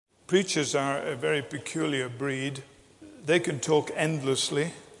Preachers are a very peculiar breed. They can talk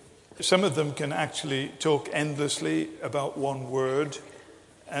endlessly. Some of them can actually talk endlessly about one word.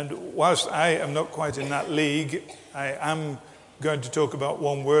 And whilst I am not quite in that league, I am going to talk about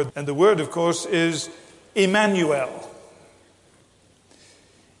one word. And the word, of course, is Immanuel.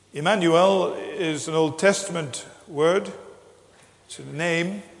 Immanuel is an Old Testament word. It's a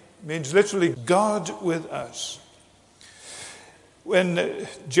name. It means literally God with us. When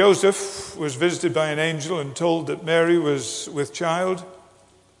Joseph was visited by an angel and told that Mary was with child,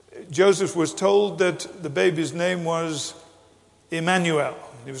 Joseph was told that the baby's name was Immanuel.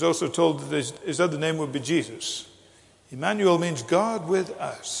 He was also told that his other name would be Jesus. Immanuel means God with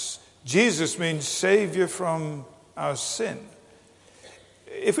us. Jesus means Savior from our sin.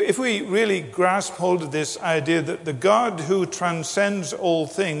 If we really grasp hold of this idea that the God who transcends all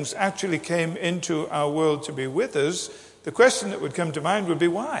things actually came into our world to be with us, the question that would come to mind would be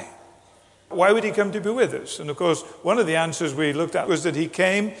why? Why would he come to be with us? And of course, one of the answers we looked at was that he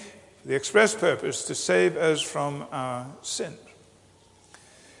came for the express purpose to save us from our sin.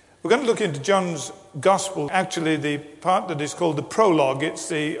 We're going to look into John's Gospel, actually the part that is called the prologue. It's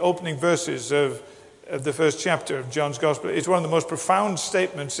the opening verses of the first chapter of John's Gospel. It's one of the most profound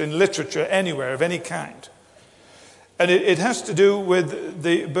statements in literature anywhere of any kind. And it has to do with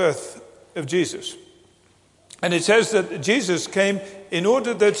the birth of Jesus. And it says that Jesus came in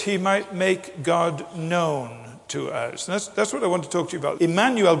order that he might make God known to us. And that's what I want to talk to you about.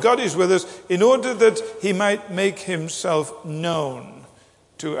 Immanuel, God is with us in order that he might make himself known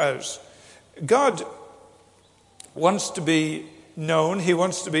to us. God wants to be known. He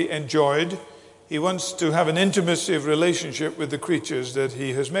wants to be enjoyed. He wants to have an intimacy of relationship with the creatures that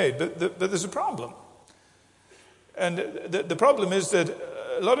he has made. But there's a problem. And the problem is that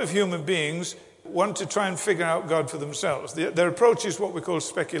a lot of human beings want to try and figure out God for themselves. Their approach is what we call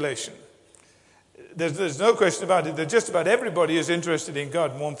speculation. There's no question about it that just about everybody is interested in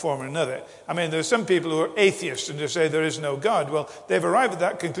God in one form or another. I mean, there are some people who are atheists and they say there is no God. Well, they've arrived at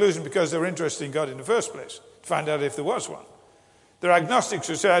that conclusion because they were interested in God in the first place, to find out if there was one. There are agnostics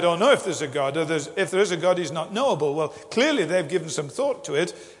who say, I don't know if there's a God, or if there is a God, he's not knowable. Well, clearly they've given some thought to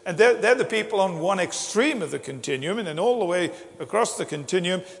it, and they're the people on one extreme of the continuum, and then all the way across the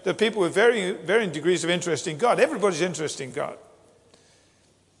continuum, the people with varying degrees of interest in God. Everybody's interested in God.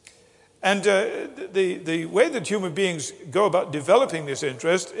 And the way that human beings go about developing this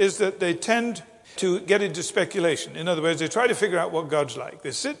interest is that they tend to get into speculation. In other words, they try to figure out what God's like. They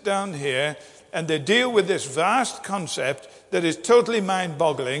sit down here and they deal with this vast concept that is totally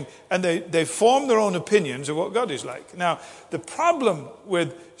mind-boggling, and they form their own opinions of what God is like. Now, the problem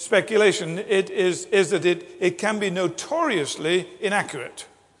with speculation is that it can be notoriously inaccurate.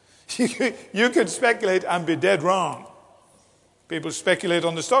 You can speculate and be dead wrong. People speculate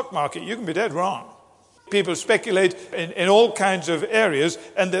on the stock market. You can be dead wrong. People speculate in all kinds of areas,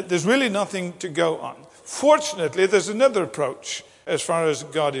 and that there's really nothing to go on. Fortunately, there's another approach as far as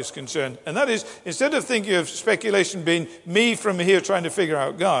God is concerned. And that is, instead of thinking of speculation being me from here trying to figure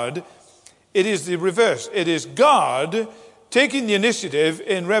out God, it is the reverse. It is God taking the initiative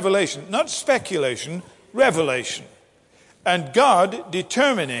in revelation, not speculation, revelation. And God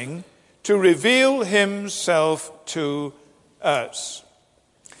determining to reveal himself to us.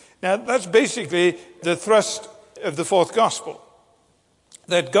 Now, that's basically the thrust of the fourth gospel.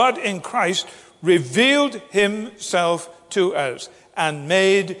 That God in Christ revealed himself to us and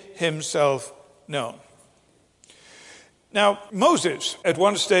made himself known. Now, Moses, at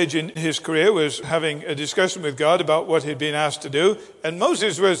one stage in his career, was having a discussion with God about what he'd been asked to do. And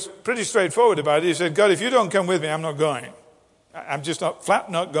Moses was pretty straightforward about it. He said, God, if you don't come with me, I'm not going. I'm just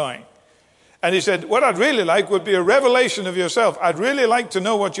not going. And he said, what I'd really like would be a revelation of yourself. I'd really like to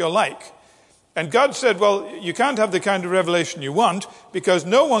know what you're like. And God said, well, you can't have the kind of revelation you want because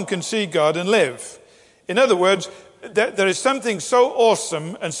no one can see God and live. In other words, there is something so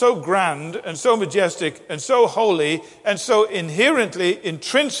awesome and so grand and so majestic and so holy and so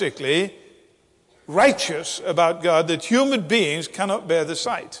intrinsically righteous about God that human beings cannot bear the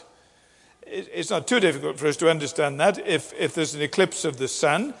sight. It's not too difficult for us to understand that. If there's an eclipse of the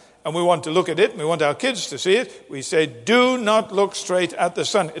sun and we want to look at it and we want our kids to see it, we say, do not look straight at the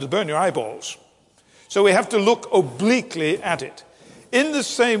sun. It'll burn your eyeballs. So we have to look obliquely at it. In the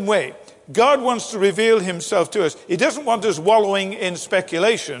same way, God wants to reveal himself to us. He doesn't want us wallowing in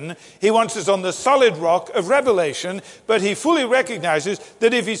speculation. He wants us on the solid rock of revelation, but he fully recognizes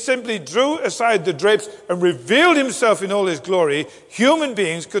that if he simply drew aside the drapes and revealed himself in all his glory, human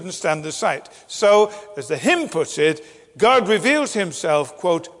beings couldn't stand the sight. So, as the hymn puts it, God reveals himself,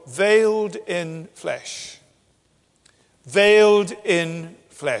 quote, veiled in flesh. Veiled in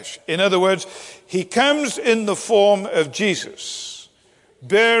flesh. In other words, he comes in the form of Jesus,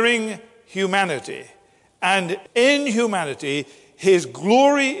 bearing humanity. And in humanity, his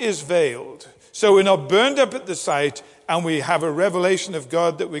glory is veiled. So we're not burned up at the sight, and we have a revelation of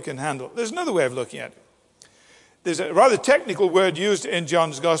God that we can handle. There's another way of looking at it. There's a rather technical word used in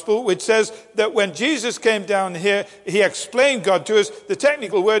John's Gospel, which says that when Jesus came down here, he explained God to us. The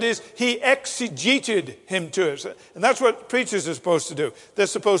technical word is he exegeted him to us. And that's what preachers are supposed to do. They're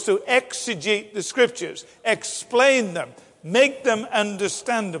supposed to exegete the scriptures, explain them, make them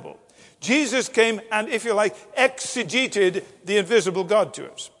understandable. Jesus came and, if you like, exegeted the invisible God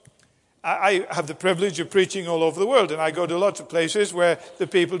to us. I have the privilege of preaching all over the world, and I go to lots of places where the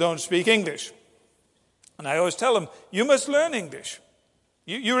people don't speak English. And I always tell them, you must learn English.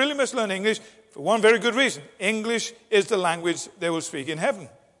 You really must learn English for one very good reason. English is the language they will speak in heaven.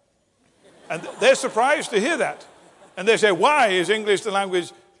 And they're surprised to hear that. And they say, why is English the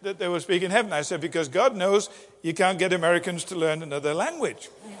language that they will speak in heaven? I said, because God knows you can't get Americans to learn another language.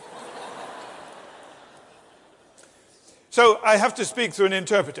 So I have to speak through an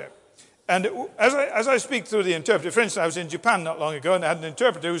interpreter. And as I speak through the interpreter, for instance, I was in Japan not long ago, and I had an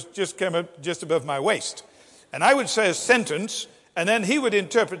interpreter who just came up just above my waist. And I would say a sentence, and then he would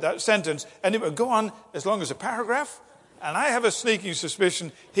interpret that sentence, and it would go on as long as a paragraph. And I have a sneaking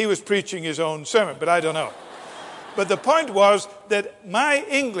suspicion he was preaching his own sermon, but I don't know. But the point was that my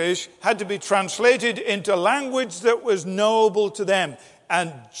English had to be translated into language that was knowable to them.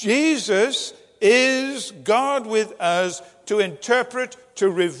 And Jesus is God with us to interpret, to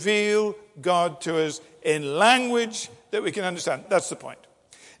reveal God to us in language that we can understand. That's the point.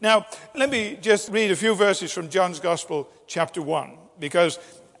 Now, let me just read a few verses from John's Gospel, chapter 1, because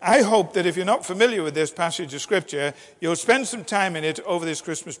I hope that if you're not familiar with this passage of Scripture, you'll spend some time in it over this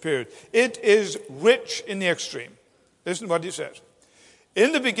Christmas period. It is rich in the extreme. Listen to what he says.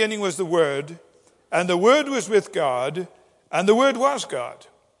 In the beginning was the Word, and the Word was with God, and the Word was God.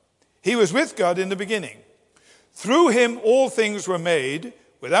 He was with God in the beginning. Through him all things were made.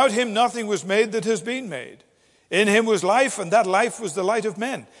 Without him nothing was made that has been made. In him was life, and that life was the light of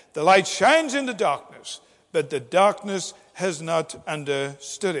men. The light shines in the darkness, but the darkness has not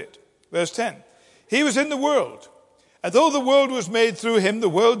understood it. Verse 10. He was in the world, and though the world was made through him, the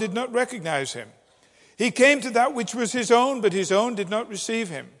world did not recognize him. He came to that which was his own, but his own did not receive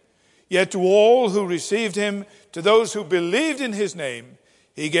him. Yet to all who received him, to those who believed in his name,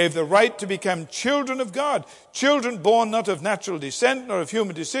 he gave the right to become children of God, children born not of natural descent, nor of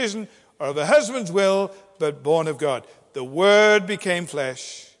human decision, or of a husband's will, but born of God. The Word became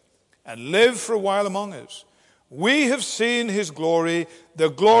flesh and lived for a while among us. We have seen his glory, the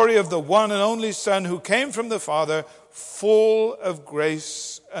glory of the one and only Son who came from the Father, full of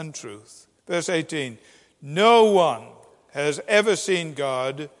grace and truth. Verse 18, no one has ever seen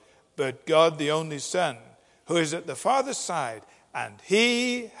God, but God the only Son, who is at the Father's side, and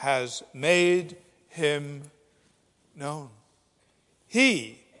he has made him known.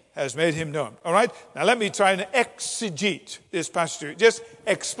 He has made him known. All right? Now let me try and exegete this passage. Just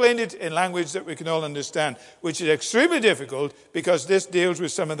explain it in language that we can all understand, which is extremely difficult because this deals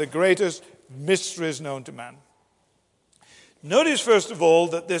with some of the greatest mysteries known to man. Notice, first of all,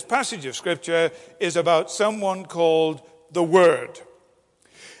 that this passage of Scripture is about someone called the Word.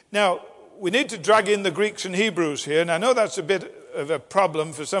 Now, we need to drag in the Greeks and Hebrews here, and I know that's a bit of a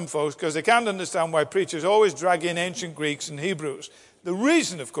problem for some folks because they can't understand why preachers always drag in ancient Greeks and Hebrews. The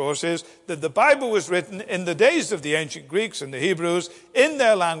reason, of course, is that the Bible was written in the days of the ancient Greeks and the Hebrews in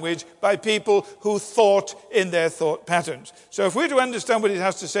their language by people who thought in their thought patterns. So if we're to understand what it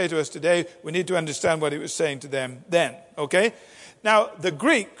has to say to us today, we need to understand what it was saying to them then. Okay? Now, the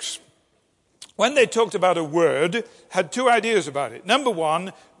Greeks, when they talked about a word, had two ideas about it. Number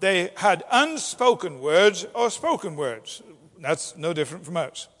one, they had unspoken words or spoken words. That's no different from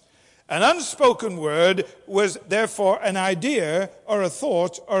us. An unspoken word was therefore an idea or a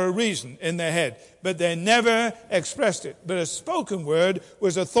thought or a reason in their head, but they never expressed it. But a spoken word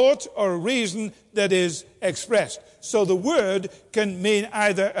was a thought or a reason that is expressed. So the word can mean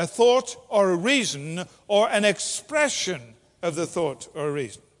either a thought or a reason or an expression of the thought or a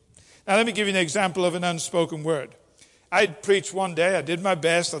reason. Now let me give you an example of an unspoken word. I'd preached one day, I did my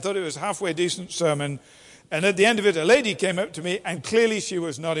best, I thought it was a halfway decent sermon, and at the end of it, a lady came up to me, and clearly she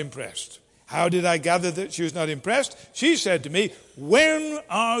was not impressed. How did I gather that she was not impressed? She said to me, when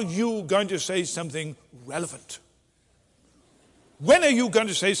are you going to say something relevant? When are you going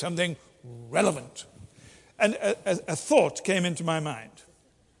to say something relevant? And a thought came into my mind.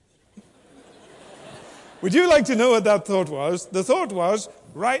 Would you like to know what that thought was? The thought was,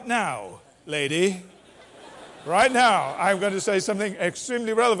 right now, lady. Right now, I'm going to say something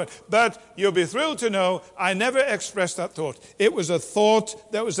extremely relevant. But you'll be thrilled to know I never expressed that thought. It was a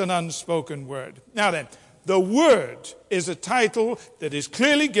thought that was an unspoken word. Now then, the Word is a title that is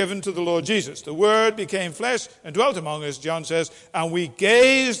clearly given to the Lord Jesus. The Word became flesh and dwelt among us, John says, and we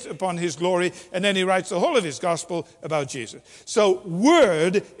gazed upon his glory. And then he writes the whole of his gospel about Jesus. So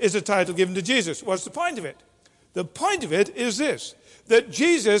Word is a title given to Jesus. What's the point of it? The point of it is this, that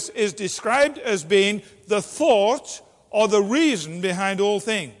Jesus is described as being the thought or the reason behind all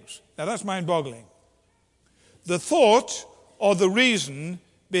things. Now that's mind-boggling. The thought or the reason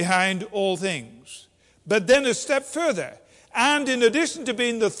behind all things. But then a step further. And in addition to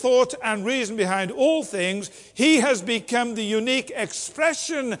being the thought and reason behind all things, he has become the unique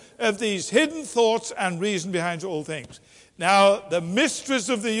expression of these hidden thoughts and reason behind all things. Now, the mysteries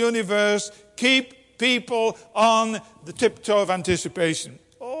of the universe keep people on the tiptoe of anticipation.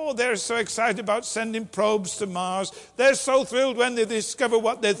 Oh, they're so excited about sending probes to Mars. They're so thrilled when they discover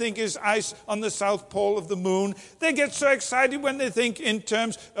what they think is ice on the south pole of the moon. They get so excited when they think in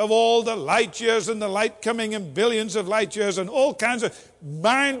terms of all the light years and the light coming in billions of light years and all kinds of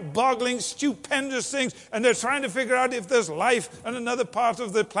mind-boggling, stupendous things. And they're trying to figure out if there's life on another part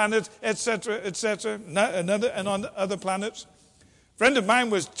of the planet, etc., and on other planets. A friend of mine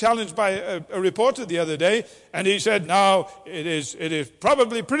was challenged by a reporter the other day, and he said, now, it is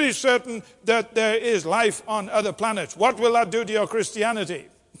probably pretty certain that there is life on other planets. What will that do to your Christianity?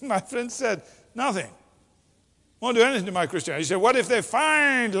 My friend said, nothing. Won't do anything to my Christianity. He said, what if they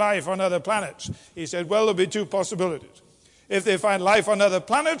find life on other planets? He said, well, there'll be two possibilities. If they find life on other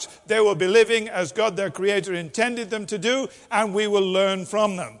planets, they will be living as God, their Creator, intended them to do, and we will learn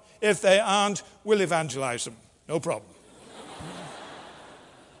from them. If they aren't, we'll evangelize them. No problem.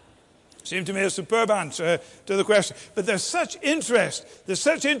 Seemed to me a superb answer to the question. But there's such interest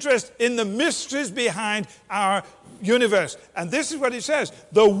in the mysteries behind our universe. And this is what he says.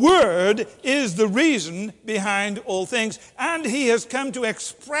 The Word is the reason behind all things. And he has come to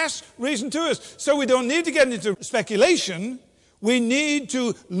express reason to us. So we don't need to get into speculation. We need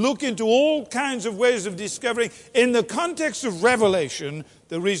to look into all kinds of ways of discovering, in the context of revelation,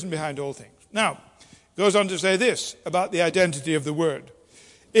 the reason behind all things. Now, it goes on to say this about the identity of the Word.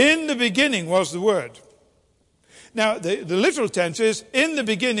 In the beginning was the Word. Now, the literal tense is, in the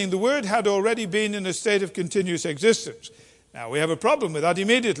beginning, the Word had already been in a state of continuous existence. Now, we have a problem with that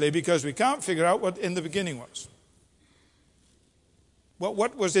immediately because we can't figure out what in the beginning was.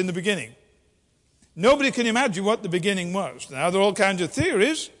 What was in the beginning? Nobody can imagine what the beginning was. Now, there are all kinds of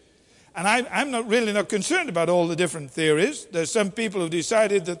theories, and I'm not concerned about all the different theories. There's some people who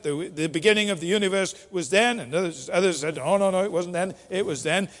decided that the beginning of the universe was then, and others said, oh, no, it wasn't then, it was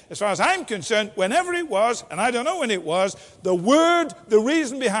then. As far as I'm concerned, whenever it was, and I don't know when it was, the Word, the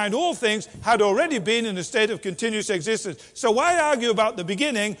reason behind all things, had already been in a state of continuous existence. So why argue about the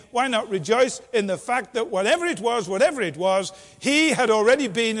beginning? Why not rejoice in the fact that whatever it was, he had already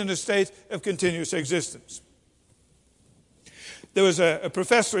been in a state of continuous existence. There was a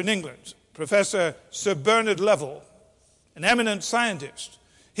professor in England, Professor Sir Bernard Lovell, an eminent scientist.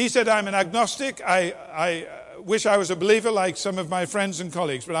 He said, I'm an agnostic. I wish I was a believer like some of my friends and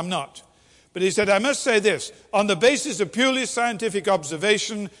colleagues, but I'm not. But he said, I must say this, on the basis of purely scientific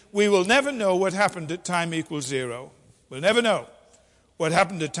observation, we will never know what happened at time equals zero. We'll never know what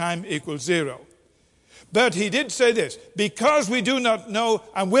happened at time equals zero. But he did say this, because we do not know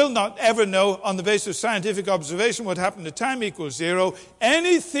and will not ever know on the basis of scientific observation what happened at time equals zero,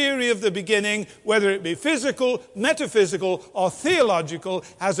 any theory of the beginning, whether it be physical, metaphysical, or theological,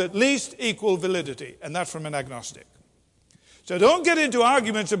 has at least equal validity. And that's from an agnostic. So don't get into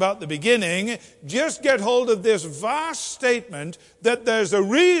arguments about the beginning. Just get hold of this vast statement that there's a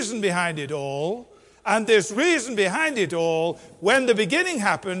reason behind it all. And this reason behind it all, when the beginning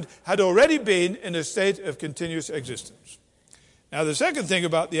happened, had already been in a state of continuous existence. Now, the second thing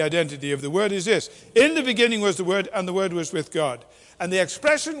about the identity of the Word is this. In the beginning was the Word, and the Word was with God. And the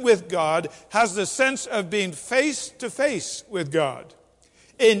expression with God has the sense of being face to face with God,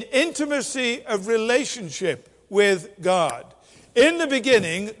 in intimacy of relationship with God. In the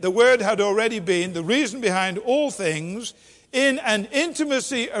beginning, the Word had already been the reason behind all things, in an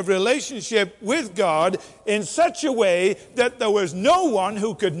intimacy of relationship with God in such a way that there was no one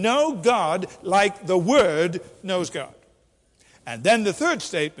who could know God like the Word knows God. And then the third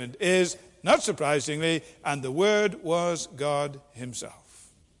statement is, not surprisingly, and the Word was God himself.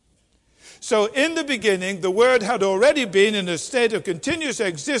 So in the beginning, the Word had already been in a state of continuous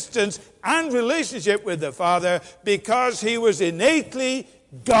existence and relationship with the Father because he was innately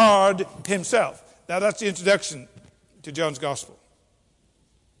God himself. Now that's the introduction to John's Gospel.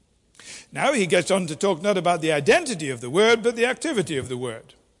 Now he gets on to talk not about the identity of the Word, but the activity of the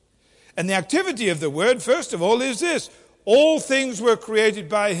Word. And the activity of the Word, first of all, is this. All things were created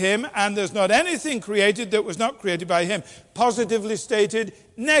by him, and there's not anything created that was not created by him. Positively stated,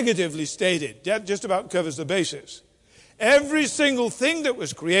 negatively stated. That just about covers the basis. Every single thing that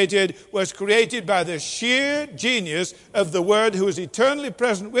was created by the sheer genius of the Word, who was eternally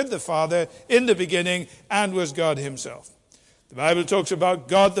present with the Father in the beginning and was God himself. The Bible talks about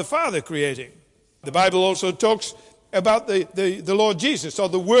God the Father creating. The Bible also talks about the Lord Jesus, or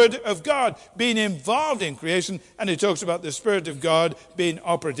the Word of God, being involved in creation, and it talks about the Spirit of God being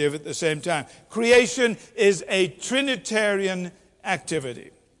operative at the same time. Creation is a Trinitarian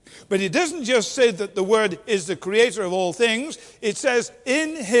activity. But it doesn't just say that the Word is the creator of all things. It says,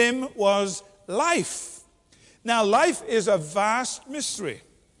 in him was life. Now, life is a vast mystery.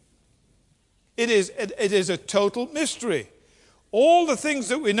 It is a total mystery. All the things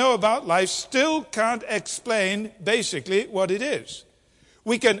that we know about life still can't explain basically what it is.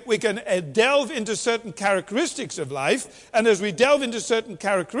 We can delve into certain characteristics of life, and as we delve into certain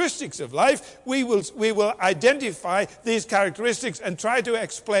characteristics of life, we will identify these characteristics and try to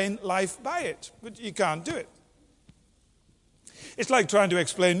explain life by it. But you can't do it. It's like trying to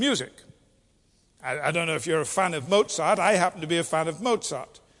explain music. I don't know if you're a fan of Mozart. I happen to be a fan of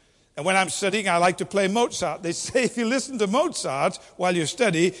Mozart. And when I'm studying, I like to play Mozart. They say if you listen to Mozart while you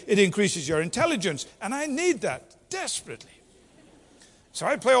study, it increases your intelligence. And I need that desperately. So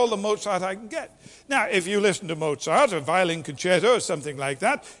I play all the Mozart I can get. Now, if you listen to Mozart, a violin concerto or something like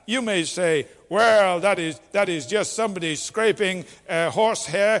that, you may say, well, that is just somebody scraping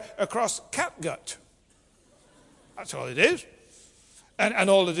horsehair across catgut. That's all it is.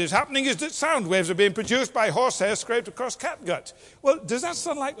 And all that is happening is that sound waves are being produced by horsehair scraped across catgut. Well, does that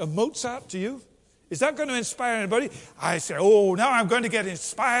sound like a Mozart to you? Is that going to inspire anybody? I say, oh, now I'm going to get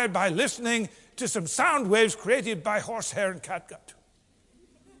inspired by listening to some sound waves created by horsehair and catgut.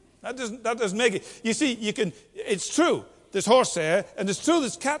 That doesn't make it. You see, it's true, there's horsehair, and it's true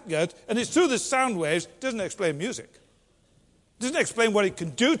there's catgut, and it's true there's sound waves. It doesn't explain music. It doesn't explain what it can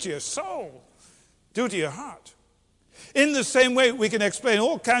do to your soul, do to your heart. In the same way, we can explain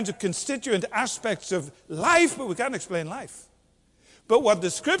all kinds of constituent aspects of life, but we can't explain life. But what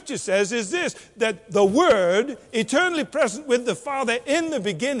the Scripture says is this, that the Word, eternally present with the Father in the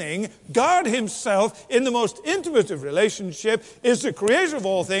beginning, God himself, in the most intimate of relationship, is the creator of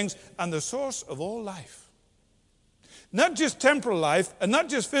all things and the source of all life. Not just temporal life and not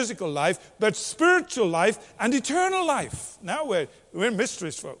just physical life, but spiritual life and eternal life. Now we're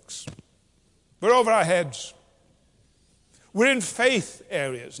mysteries, folks. We're over our heads. We're in faith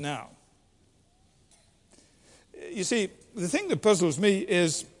areas now. You see, the thing that puzzles me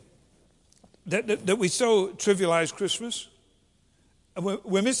is that we so trivialize Christmas. And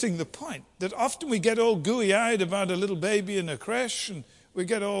we're missing the point. That often we get all gooey-eyed about a little baby in a creche, and we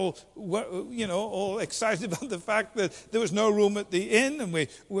get all excited about the fact that there was no room at the inn, and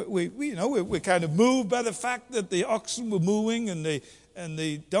we're kind of moved by the fact that the oxen were mooing and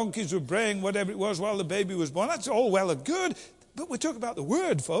the donkeys were braying, whatever it was, while the baby was born. That's all well and good, but we're talking about the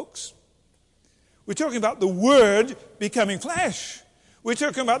Word, folks. We're talking about the Word becoming flesh. We're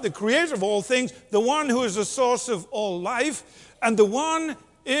talking about the creator of all things, the one who is the source of all life, and the one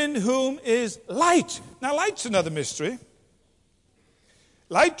in whom is light. Now, light's another mystery.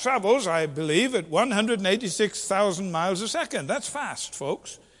 Light travels, I believe, at 186,000 miles a second. That's fast,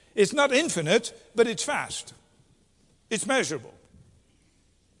 folks. It's not infinite, but it's fast. It's measurable.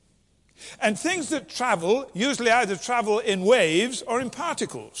 And things that travel usually either travel in waves or in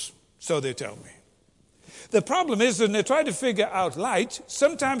particles, so they tell me. The problem is that when they try to figure out light,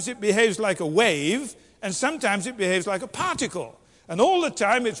 sometimes it behaves like a wave, and sometimes it behaves like a particle. And all the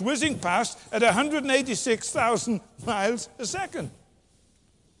time it's whizzing past at 186,000 miles a second.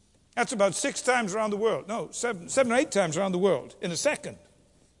 That's about 6 times around the world. No, 7 or 8 times around the world in a second.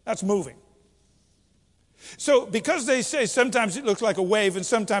 That's moving. So because they say sometimes it looks like a wave and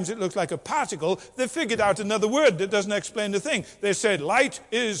sometimes it looks like a particle, they figured out another word that doesn't explain the thing. They said light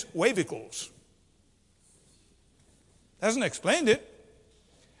is wavicles. Hasn't explained it.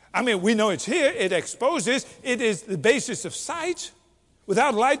 I mean, we know it's here. It exposes. It is the basis of sight.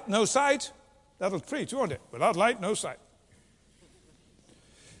 Without light, no sight. That'll preach, won't it? Without light, no sight.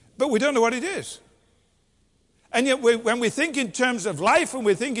 But we don't know what it is. And yet when we think in terms of life, and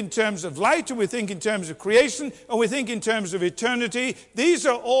we think in terms of light, and we think in terms of creation, and we think in terms of eternity, these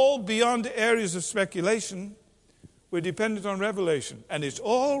are all beyond areas of speculation. We're dependent on revelation. And it's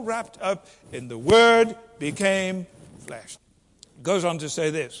all wrapped up in the Word became flesh. It goes on to say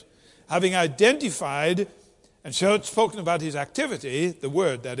this. Having identified And so it's spoken about his activity, the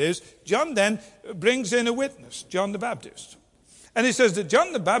word that is. John then brings in a witness, John the Baptist. And he says that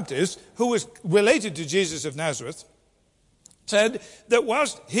John the Baptist, who was related to Jesus of Nazareth, said that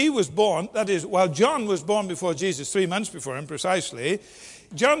whilst he was born, that is, while John was born before Jesus, 3 months before him precisely,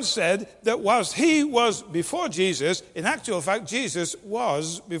 John said that whilst he was before Jesus, in actual fact, Jesus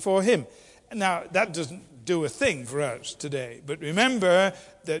was before him. Now, that doesn't do a thing for us today. But remember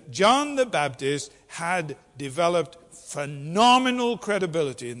that John the Baptist had developed phenomenal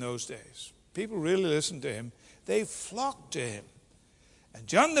credibility in those days. People really listened to him. They flocked to him. And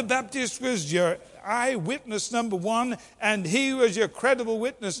John the Baptist was your eyewitness number one, and he was your credible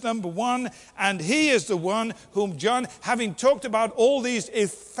witness number one, and he is the one whom John, having talked about all these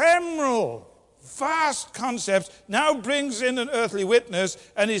ephemeral, vast concepts, now brings in an earthly witness,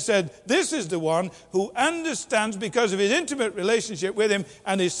 and he said, this is the one who understands, because of his intimate relationship with him,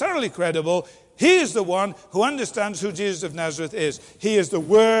 and is thoroughly credible, he is the one who understands who Jesus of Nazareth is. He is the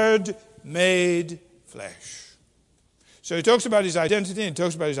Word made flesh. So he talks about his identity, he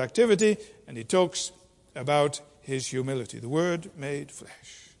talks about his activity, and he talks about his humility. The Word made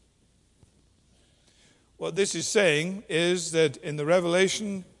flesh. What this is saying is that in the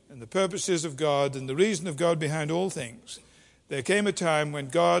revelation and the purposes of God and the reason of God behind all things, there came a time when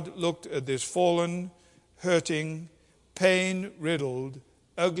God looked at this fallen, hurting, pain-riddled,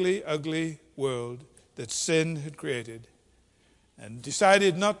 ugly, ugly world that sin had created and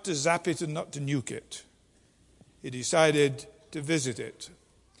decided not to zap it and not to nuke it. He decided to visit it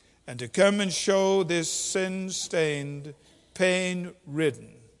and to come and show this sin-stained,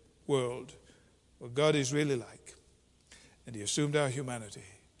 pain-ridden world what God is really like. And he assumed our humanity,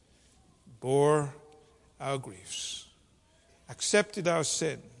 bore our griefs, accepted our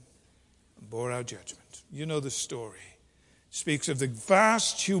sin, and bore our judgment. You know the story. It speaks of the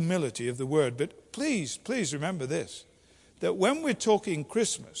vast humility of the Word. But please remember this, that when we're talking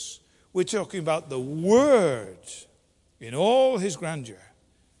Christmas, we're talking about the Word in all his grandeur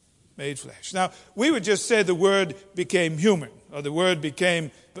made flesh. Now, we would just say the Word became human, or the Word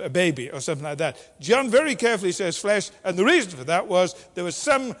became a baby, or something like that. John very carefully says flesh, and the reason for that was there were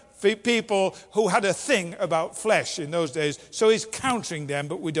some people who had a thing about flesh in those days, so he's countering them,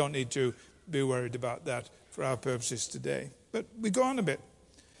 but we don't need to be worried about that for our purposes today. But we go on a bit.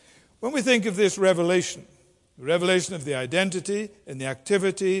 When we think of this revelation, the revelation of the identity and the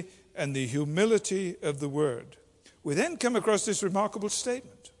activity and the humility of the Word, we then come across this remarkable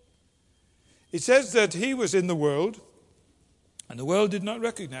statement. It says that he was in the world, and the world did not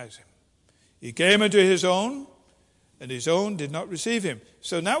recognize him. He came into his own, and his own did not receive him.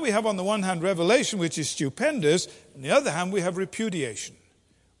 So now we have on the one hand revelation, which is stupendous, on the other hand we have repudiation,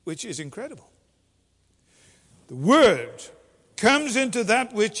 which is incredible. The Word comes into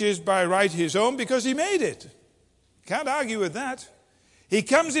that which is by right his own because he made it. Can't argue with that. He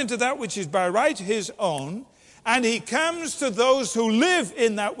comes into that which is by right his own, and he comes to those who live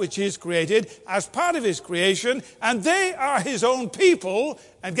in that which he's created as part of his creation, and they are his own people,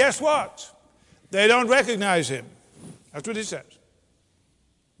 and guess what? They don't recognize him. That's what it says.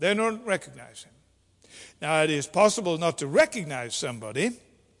 They don't recognize him. Now, it is possible not to recognize somebody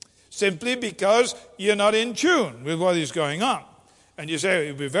simply because you're not in tune with what is going on. And you say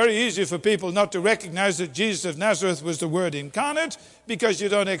it would be very easy for people not to recognize that Jesus of Nazareth was the Word incarnate because you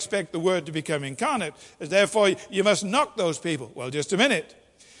don't expect the Word to become incarnate. Therefore, you must knock those people. Well, just a minute.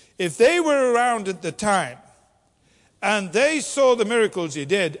 If they were around at the time and they saw the miracles he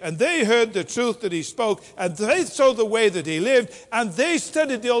did, and they heard the truth that he spoke, and they saw the way that he lived, and they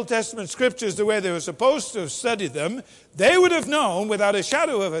studied the Old Testament scriptures the way they were supposed to have studied them, they would have known without a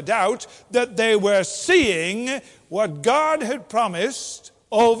shadow of a doubt that they were seeing what God had promised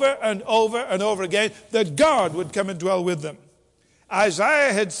over and over and over again, that God would come and dwell with them.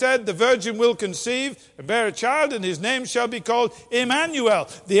 Isaiah had said, the virgin will conceive and bear a child, and his name shall be called Immanuel.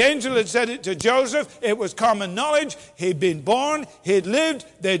 The angel had said it to Joseph. It was common knowledge. He'd been born. He'd lived.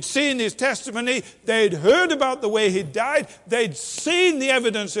 They'd seen his testimony. They'd heard about the way he died. They'd seen the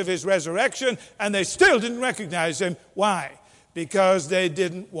evidence of his resurrection, and they still didn't recognize him. Why? Because they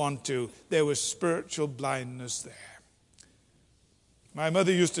didn't want to. There was spiritual blindness there. My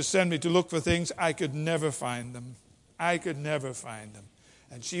mother used to send me to look for things. I could never find them. I could never find them.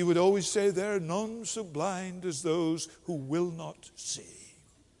 And she would always say, there are none so blind as those who will not see.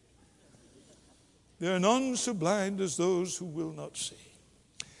 There are none so blind as those who will not see.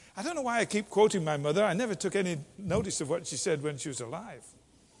 I don't know why I keep quoting my mother. I never took any notice of what she said when she was alive.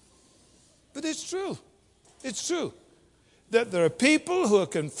 But it's true. It's true. that there are people who are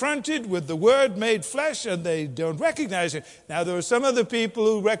confronted with the Word made flesh and they don't recognize him. Now, there are some other people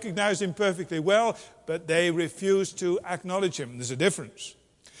who recognize him perfectly well, but they refuse to acknowledge him. There's a difference.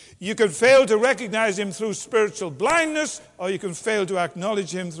 You can fail to recognize him through spiritual blindness, or you can fail to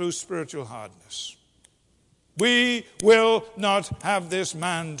acknowledge him through spiritual hardness. We will not have this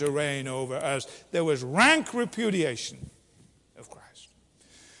man to reign over us. There was rank repudiation of Christ.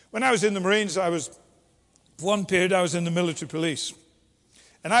 When I was in the Marines, one period I was in the military police.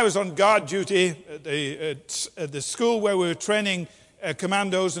 And I was on guard duty at the school where we were training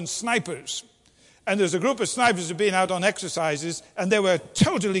commandos and snipers. And there's a group of snipers who had been out on exercises, and they were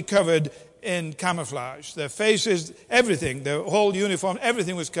totally covered in camouflage. Their faces, everything, their whole uniform,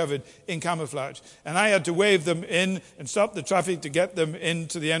 everything was covered in camouflage. And I had to wave them in and stop the traffic to get them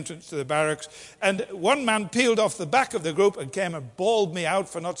into the entrance to the barracks. And one man peeled off the back of the group and came and bawled me out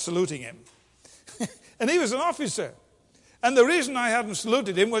for not saluting him. And he was an officer. And the reason I hadn't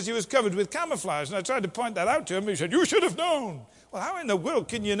saluted him was he was covered with camouflage. And I tried to point that out to him. He said, "You should have known." Well, how in the world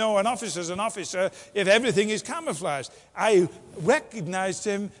can you know an officer's an officer if everything is camouflaged? I recognized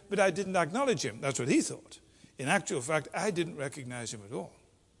him, but I didn't acknowledge him. That's what he thought. In actual fact, I didn't recognize him at all.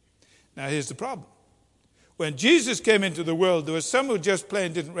 Now, here's the problem. When Jesus came into the world, there were some who just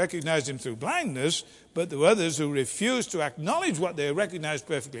plain didn't recognize him through blindness, but there were others who refused to acknowledge what they recognized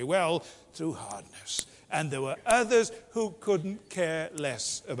perfectly well through hardness. And there were others who couldn't care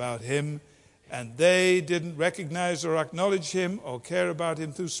less about him, and they didn't recognize or acknowledge him or care about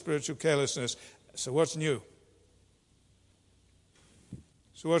him through spiritual carelessness. So what's new?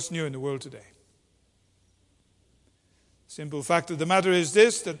 So what's new in the world today? Simple fact of the matter is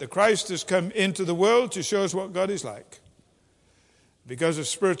this, that the Christ has come into the world to show us what God is like. Because of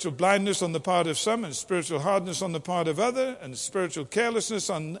spiritual blindness on the part of some, and spiritual hardness on the part of others, and spiritual carelessness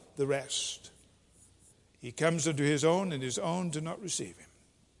on the rest, he comes unto his own, and his own do not receive him.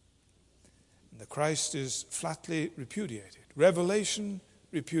 And the Christ is flatly repudiated. Revelation,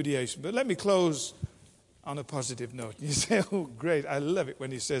 repudiation. But let me close on a positive note. You say, "Oh, great, I love it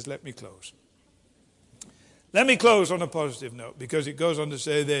when he says, 'Let me close.'" Let me close on a positive note, because it goes on to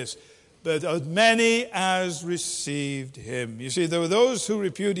say this, "But as many as received him." You see, there were those who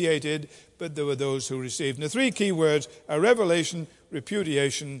repudiated, but there were those who received. And the three key words are revelation,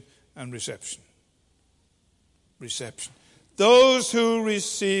 repudiation, and reception. Reception. Those who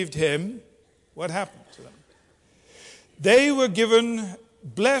received him, what happened to them? They were given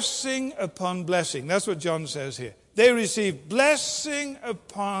blessing upon blessing. That's what John says here. They received blessing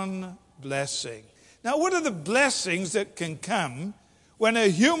upon blessing. Now, what are the blessings that can come when a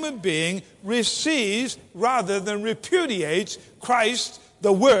human being receives rather than repudiates Christ,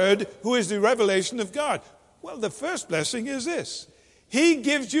 the Word, who is the revelation of God? Well, the first blessing is this. He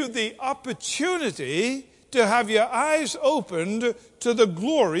gives you the opportunity to have your eyes opened to the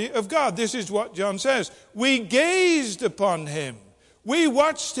glory of God. This is what John says. We gazed upon him. We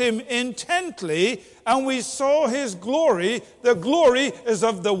watched him intently, and we saw his glory. The glory is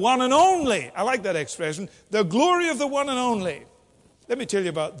of the one and only. I like that expression. The glory of the one and only. Let me tell you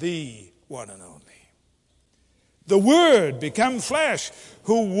about the one and only. The Word become flesh,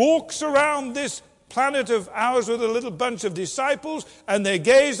 who walks around this planet of ours with a little bunch of disciples, and they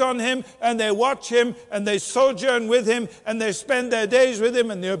gaze on him, and they watch him, and they sojourn with him, and they spend their days with him,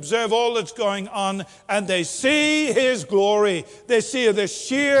 and they observe all that's going on, and they see his glory. They see the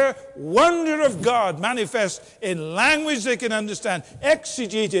sheer wonder of God manifest in language they can understand,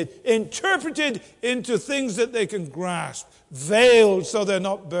 exegeted, interpreted into things that they can grasp, veiled so they're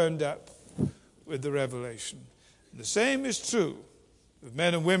not burned up with the revelation. And the same is true of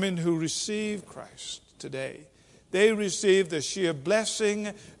men and women who receive Christ today. They receive the sheer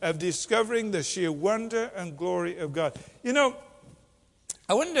blessing of discovering the sheer wonder and glory of God. You know,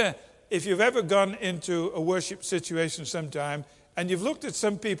 I wonder if you've ever gone into a worship situation sometime and you've looked at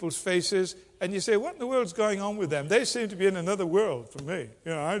some people's faces and you say, "What in the world's going on with them? They seem to be in another world from me.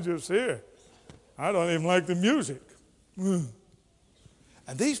 You know, I'm just here. I don't even like the music."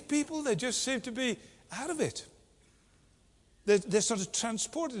 And these people, they just seem to be out of it. They're sort of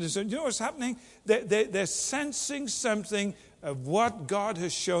transported. You know what's happening? They're sensing something of what God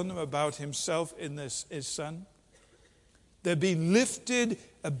has shown them about himself in his Son. They're being lifted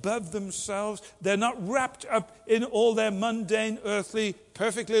above themselves. They're not wrapped up in all their mundane, earthly,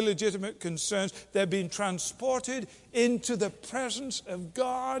 perfectly legitimate concerns. They're being transported into the presence of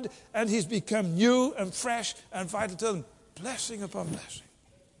God, and he's become new and fresh and vital to them. Blessing upon blessing.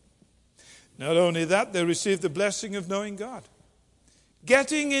 Not only that, they receive the blessing of knowing God.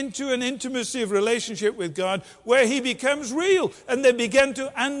 Getting into an intimacy of relationship with God where he becomes real and they begin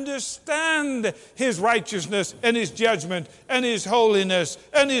to understand his righteousness and his judgment and his holiness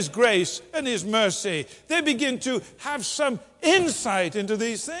and his grace and his mercy. They begin to have some insight into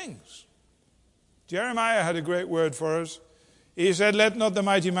these things. Jeremiah had a great word for us. He said, "Let not the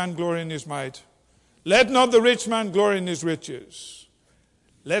mighty man glory in his might. Let not the rich man glory in his riches.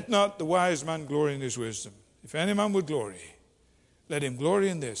 Let not the wise man glory in his wisdom. If any man would glory, let him glory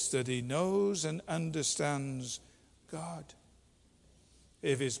in this, that he knows and understands God."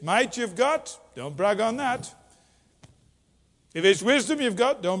 If it's might you've got, don't brag on that. If it's wisdom you've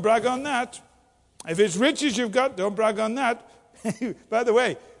got, don't brag on that. If it's riches you've got, don't brag on that. By the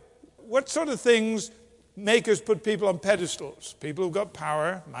way, what sort of things make us put people on pedestals? People who've got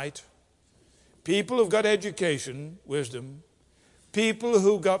power, might. People who've got education, wisdom. People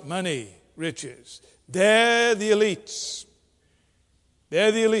who've got money, riches. They're the elites.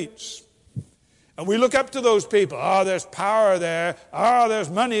 They're the elites. And we look up to those people. There's power there. There's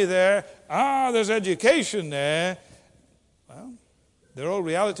money there. There's education there. Well, they're all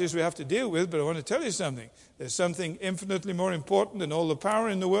realities we have to deal with, but I want to tell you something. There's something infinitely more important than all the power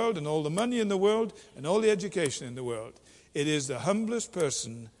in the world and all the money in the world and all the education in the world. It is the humblest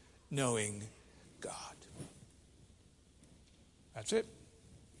person knowing God. That's it.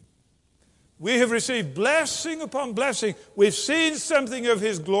 We have received blessing upon blessing. We've seen something of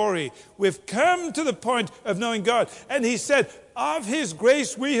his glory. We've come to the point of knowing God. And he said, of his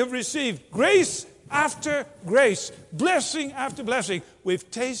grace we have received grace after grace, blessing after blessing. We've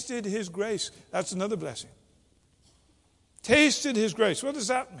tasted his grace. That's another blessing. Tasted his grace. What does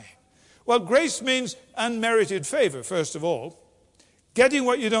that mean? Well, grace means unmerited favor, first of all. Getting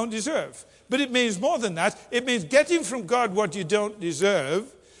what you don't deserve. But it means more than that. It means getting from God what you don't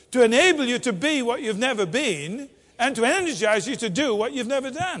deserve, to enable you to be what you've never been, and to energize you to do what you've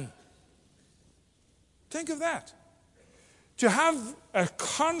never done. Think of that. To have a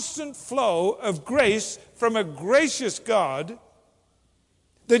constant flow of grace from a gracious God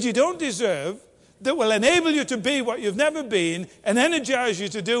that you don't deserve, that will enable you to be what you've never been, and energize you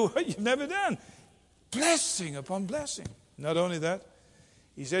to do what you've never done. Blessing upon blessing. Not only that,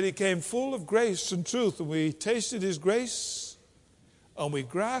 he said he came full of grace and truth, and we tasted his grace, and we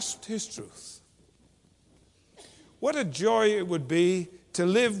grasped his truth. What a joy it would be to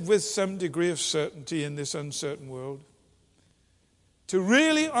live with some degree of certainty in this uncertain world. To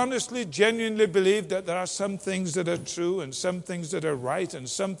really, honestly, genuinely believe that there are some things that are true and some things that are right and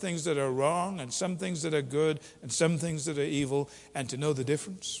some things that are wrong and some things that are good and some things that are evil, and to know the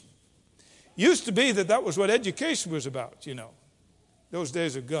difference. Used to be that was what education was about, you know. Those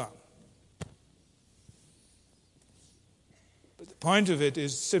days are gone. But the point of it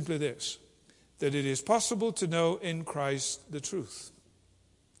is simply this, that it is possible to know in Christ the truth.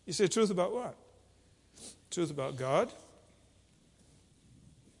 You say, truth about what? Truth about God,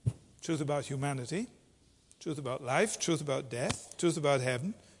 truth about humanity, truth about life, truth about death, truth about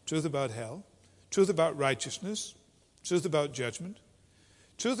heaven, truth about hell, truth about righteousness, truth about judgment,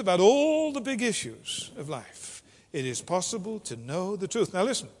 truth about all the big issues of life. It is possible to know the truth. Now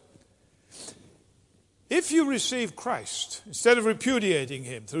listen. If you receive Christ, instead of repudiating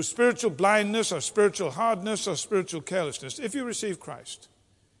him through spiritual blindness or spiritual hardness or spiritual carelessness, if you receive Christ,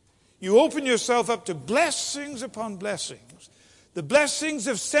 you open yourself up to blessings upon blessings. The blessings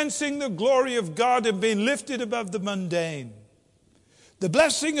of sensing the glory of God and being lifted above the mundane. The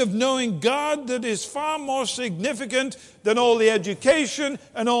blessing of knowing God that is far more significant than all the education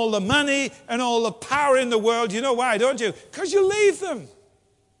and all the money and all the power in the world. You know why, don't you? Because you leave them.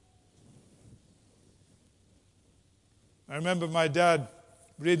 I remember my dad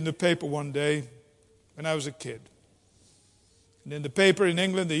reading the paper one day when I was a kid. And in the paper in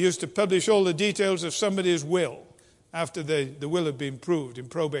England, they used to publish all the details of somebody's will after the will had been proved in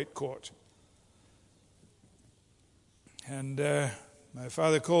probate court. And my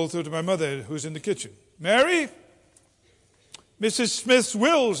father called through to my mother, who's in the kitchen. "Mary, Mrs. Smith's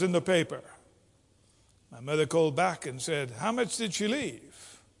will's in the paper." My mother called back and said, "How much did she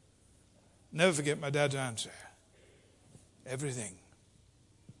leave?" Never forget my dad's answer. "Everything."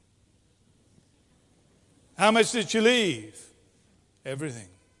 How much did she leave? Everything.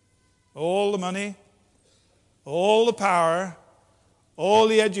 All the money, all the power, all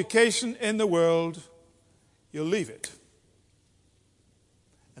the education in the world, you'll leave it.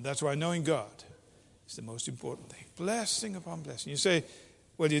 And that's why knowing God is the most important thing. Blessing upon blessing. You say,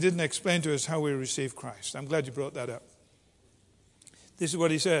 well, you didn't explain to us how we receive Christ. I'm glad you brought that up. This is what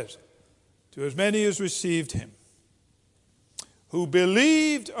he says. To as many as received him, who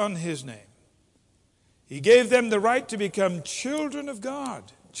believed on his name, He gave them the right to become children of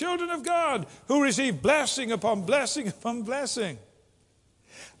God who receive blessing upon blessing upon blessing.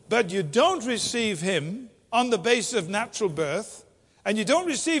 But you don't receive him on the basis of natural birth, and you don't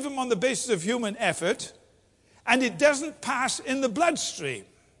receive him on the basis of human effort, and it doesn't pass in the bloodstream.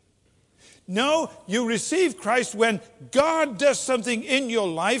 No, you receive Christ when God does something in your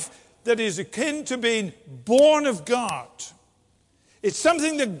life that is akin to being born of God. It's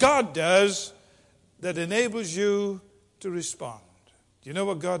something that God does that enables you to respond. Do you know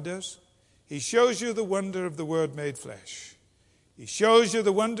what God does? He shows you the wonder of the Word made flesh. He shows you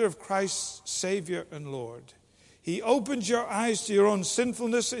the wonder of Christ's Savior and Lord. He opens your eyes to your own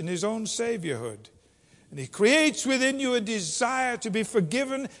sinfulness in his own Saviorhood. And he creates within you a desire to be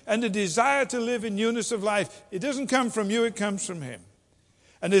forgiven and a desire to live in newness of life. It doesn't come from you, it comes from him.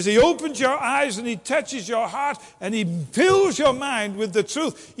 And as he opens your eyes and he touches your heart and he fills your mind with the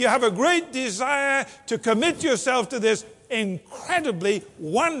truth, you have a great desire to commit yourself to this incredibly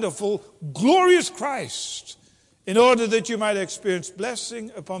wonderful, glorious Christ in order that you might experience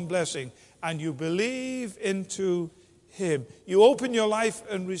blessing upon blessing. And you believe into him. You open your life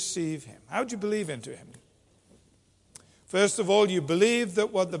and receive him. How do you believe into him? First of all, you believe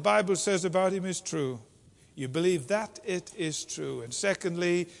that what the Bible says about him is true. You believe that it is true. And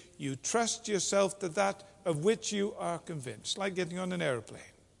secondly, you trust yourself to that of which you are convinced, like getting on an airplane.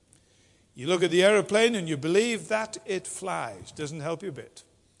 You look at the airplane and you believe that it flies. Doesn't help you a bit.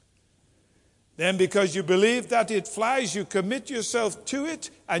 Then because you believe that it flies, you commit yourself to it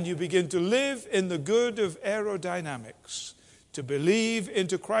and you begin to live in the good of aerodynamics. To believe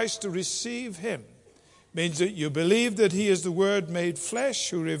into Christ, to receive him, means that you believe that he is the Word made flesh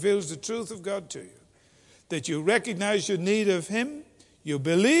who reveals the truth of God to you. That you recognize your need of him, you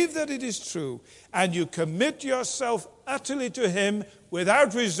believe that it is true, and you commit yourself utterly to him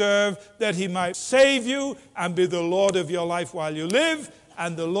without reserve that he might save you and be the Lord of your life while you live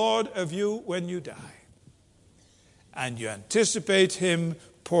and the Lord of you when you die. And you anticipate him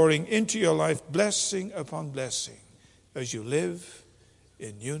pouring into your life blessing upon blessing as you live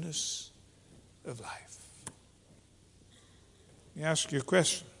in newness of life. Let me ask you a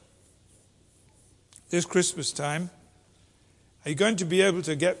question. This Christmas time, are you going to be able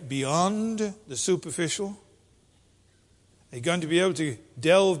to get beyond the superficial? Are you going to be able to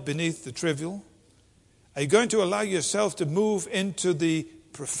delve beneath the trivial? Are you going to allow yourself to move into the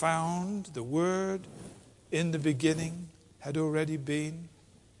profound, the Word in the beginning had already been,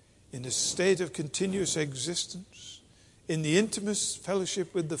 in a state of continuous existence, in the intimate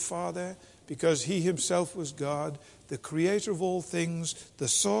fellowship with the Father, because he himself was God, the creator of all things, the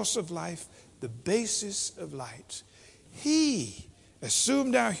source of life, the basis of light. He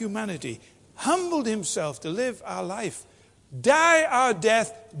assumed our humanity, humbled himself to live our life, die our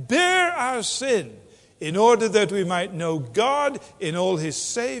death, bear our sin, in order that we might know God in all his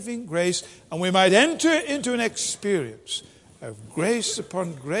saving grace, and we might enter into an experience of grace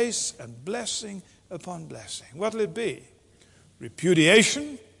upon grace and blessing upon blessing. What will it be?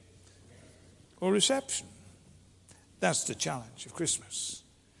 Repudiation or reception? That's the challenge of Christmas.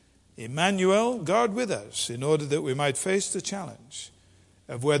 Immanuel, God with us, in order that we might face the challenge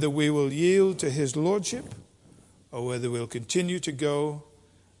of whether we will yield to his lordship or whether we'll continue to go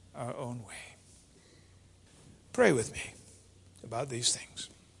our own way. Pray with me about these things.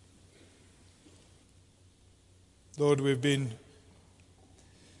 Lord, we've been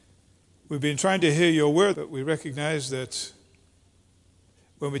trying to hear your word, but we recognize that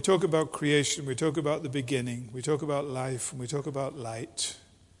when we talk about creation, we talk about the beginning, we talk about life, and we talk about light,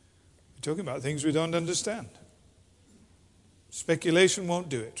 we're talking about things we don't understand. Speculation won't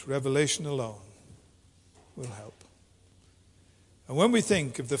do it. Revelation alone will help. And when we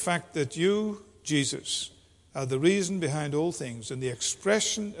think of the fact that you, Jesus, are the reason behind all things and the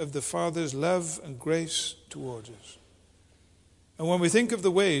expression of the Father's love and grace towards us, and when we think of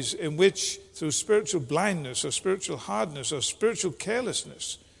the ways in which, through spiritual blindness or spiritual hardness or spiritual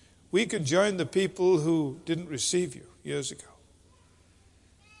carelessness, we can join the people who didn't receive you years ago,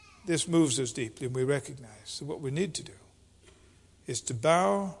 this moves us deeply, and we recognize that what we need to do is to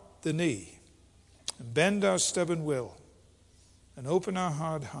bow the knee and bend our stubborn will and open our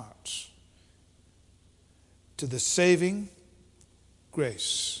hard hearts to the saving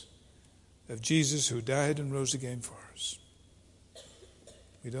grace of Jesus, who died and rose again for us.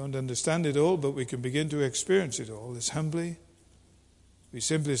 We don't understand it all, but we can begin to experience it all as humbly. We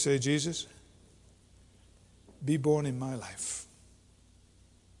simply say, Jesus, be born in my life.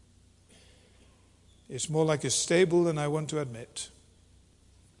 It's more like a stable than I want to admit,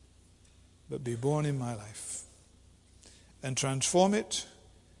 but be born in my life and transform it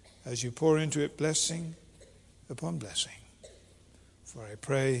as you pour into it blessing upon blessing. For I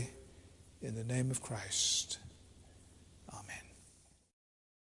pray in the name of Christ.